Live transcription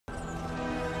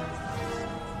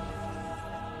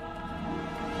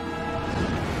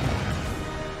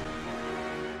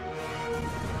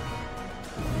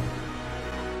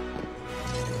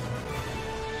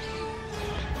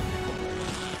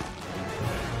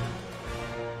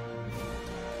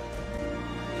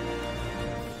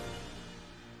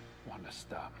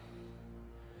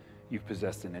You've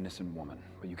possessed an innocent woman,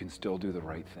 but you can still do the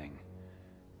right thing.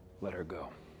 Let her go.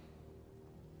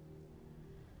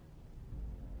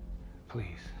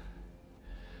 Please.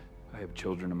 I have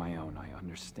children of my own. I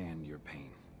understand your pain.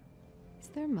 Is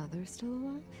their mother still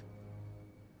alive?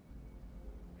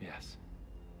 Yes.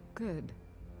 Good.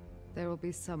 There will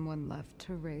be someone left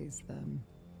to raise them.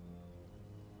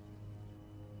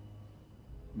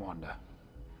 Wanda,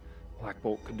 Black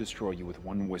Bolt could destroy you with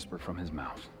one whisper from his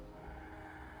mouth.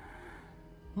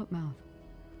 What mouth?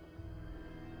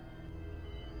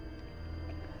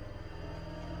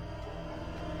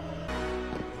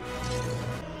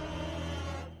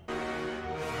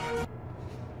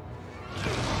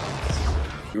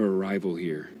 Your arrival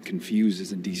here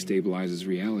confuses and destabilizes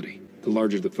reality. The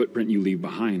larger the footprint you leave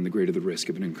behind, the greater the risk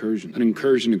of an incursion. An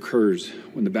incursion occurs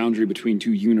when the boundary between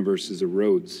two universes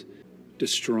erodes,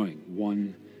 destroying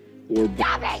one or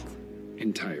both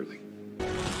entirely.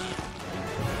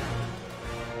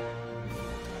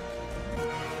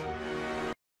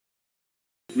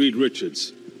 Reed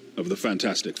Richards of the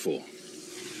Fantastic Four.